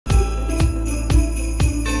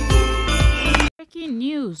breaking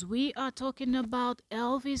news. We are talking about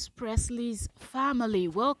Elvis Presley's family.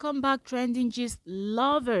 Welcome back, Trending Gist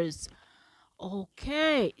lovers.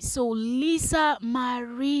 Okay, so Lisa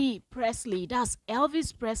Marie Presley, that's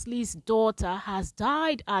Elvis Presley's daughter, has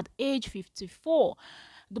died at age 54.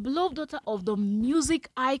 The beloved daughter of the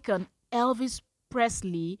music icon Elvis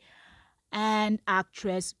Presley and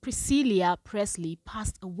actress Priscilla Presley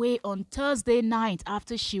passed away on Thursday night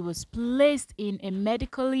after she was placed in a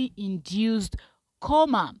medically induced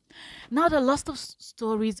coma. Now, there are lots of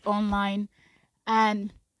stories online,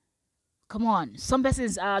 and come on, some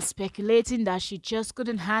persons are speculating that she just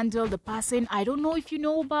couldn't handle the passing. I don't know if you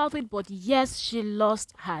know about it, but yes, she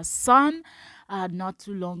lost her son not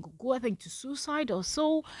too long ago, I think to suicide or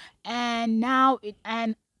so, and now it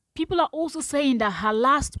and people are also saying that her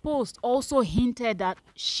last post also hinted that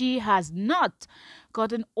she has not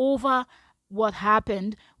gotten over what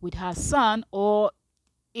happened with her son, or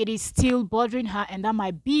it is still bothering her, and that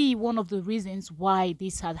might be one of the reasons why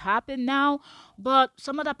this had happened now. But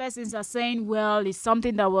some other persons are saying, well, it's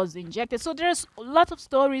something that was injected. So there's a lot of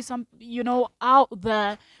stories, out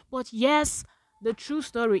there. But yes, the true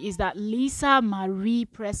story is that Lisa Marie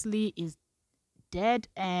Presley is dead,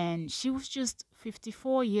 and she was just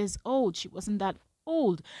 54 years old. She wasn't that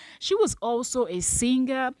old. She was also a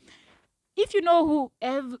singer. If you know who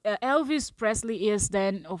Elvis Presley is,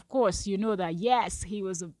 then of course you know that yes, he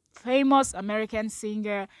was a famous American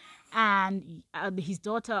singer, and his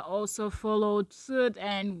daughter also followed suit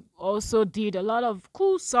and also did a lot of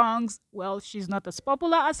cool songs. Well, she's not as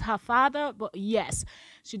popular as her father, but yes,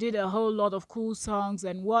 she did a whole lot of cool songs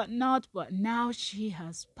and whatnot. But now she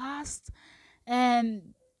has passed,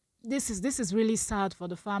 and this is really sad for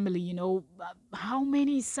the family. How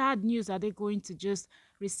many sad news are they going to just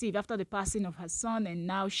receive after the passing of her son? And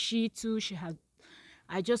now she too,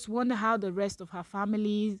 I just wonder how the rest of her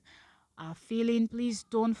families are feeling. Please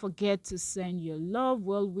don't forget to send your love,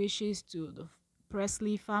 well wishes to the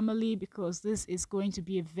Presley family, because this is going to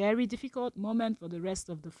be a very difficult moment for the rest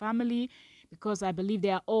of the family, because I believe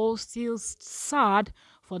they are all still sad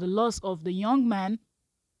for the loss of the young man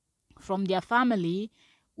from their family,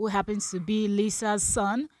 who happens to be Lisa's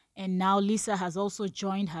son, and now Lisa has also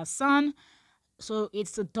joined her son. So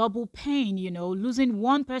it's a double pain. Losing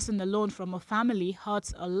one person alone from a family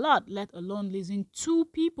hurts a lot, let alone losing two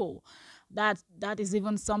people. That is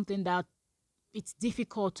even something that it's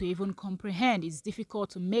difficult to even comprehend. It's difficult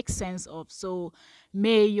to make sense of. So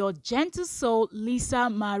may your gentle soul, Lisa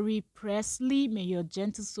Marie Presley, may your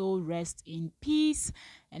gentle soul rest in peace.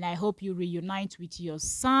 And I hope you reunite with your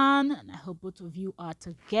son. And I hope both of you are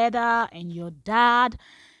together, and your dad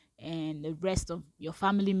and the rest of your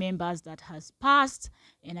family members that has passed.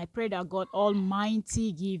 And I pray that God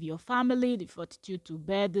Almighty give your family the fortitude to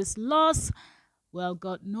bear this loss. Well,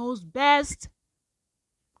 God knows best.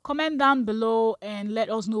 Comment down below and let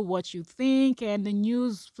us know what you think, and the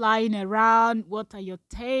news flying around. What are your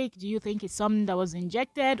take? Do you think it's something that was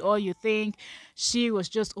injected, or you think she was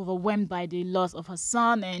just overwhelmed by the loss of her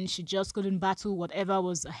son and she just couldn't battle whatever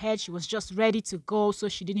was ahead? She was just ready to go, so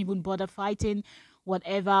she didn't even bother fighting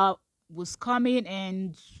whatever was coming,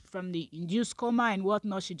 and from the induced coma and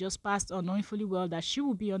whatnot, she just passed on, knowing fully well that she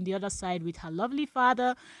will be on the other side with her lovely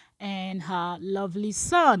father and her lovely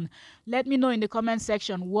son. Let me know in the comment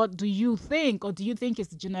section, what do you think? Or do you think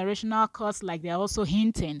it's generational curse like they're also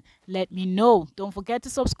hinting? Let me know. Don't forget to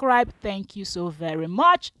subscribe. Thank you so very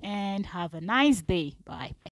much, and have a nice day. Bye.